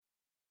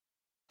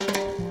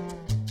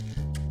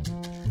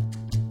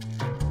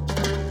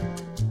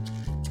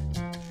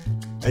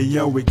Hey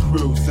yo, we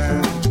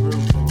cruising.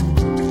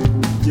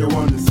 Yo,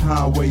 on this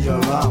highway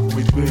alive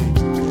we be.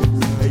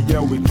 Hey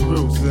yo, we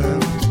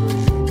cruising.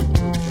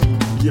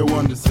 Yo,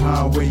 on this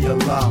highway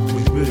alive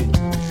we be.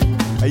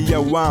 Hey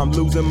yo, I'm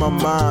losing my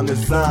mind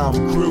as I'm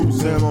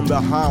cruising on the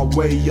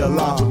highway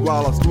alive.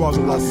 While I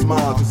struggle, I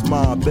smile, 'cause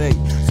my day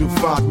to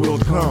fight will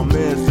come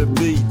as the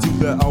beat to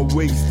the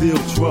away still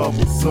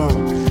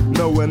troublesome.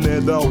 Knowing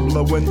it all,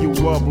 blowing you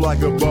up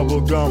like a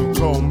bubble gum.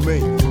 Call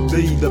me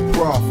the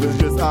prophet,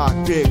 'cause I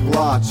kick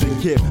logic,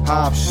 hip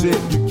hop shit.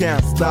 You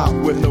can't stop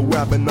with no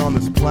weapon on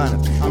this planet.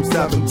 I'm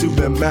stepping to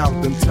the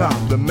mountain top.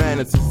 The man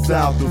is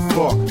south of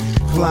fuck.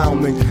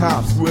 Clown and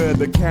cops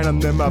with a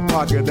cannon in my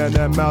pocket and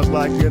their mouth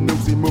like an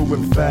Uzi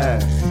moving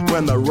fast.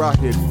 When the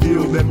rocket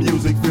feel the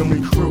music, feel me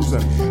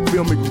cruising,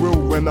 feel me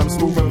groove when I'm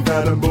smoothing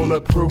fat and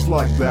bulletproof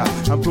like that.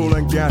 I'm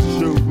pulling gas,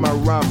 shoot my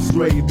rhyme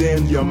straight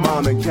in your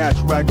mind and catch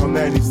back on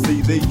any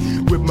CD.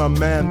 With my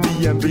man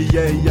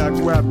D-Indoe, I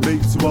grab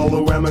beats,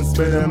 swallow them and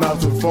spit them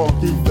out to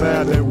funky,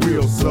 fat and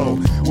real. So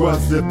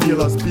what's the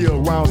deal? I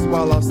spill rounds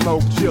while I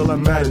smoke, chill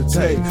and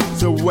meditate.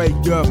 So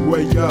wake up,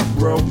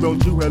 bro.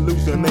 Don't you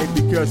hallucinate,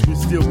 because we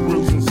still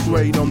cruising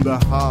straight on the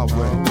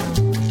highway.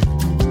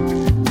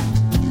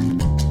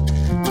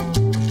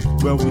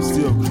 Well, we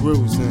still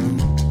cruising.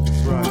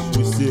 That's right,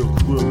 we still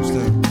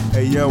cruising.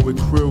 Hey yo, we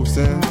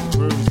cruising.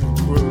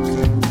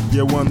 Cruising.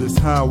 Yeah, on this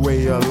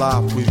highway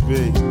alive we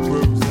be.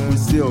 Cruising. We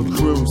still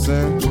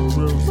cruising.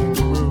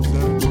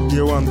 Cruising.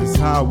 Yeah, on this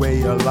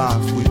highway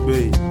alive we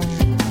be.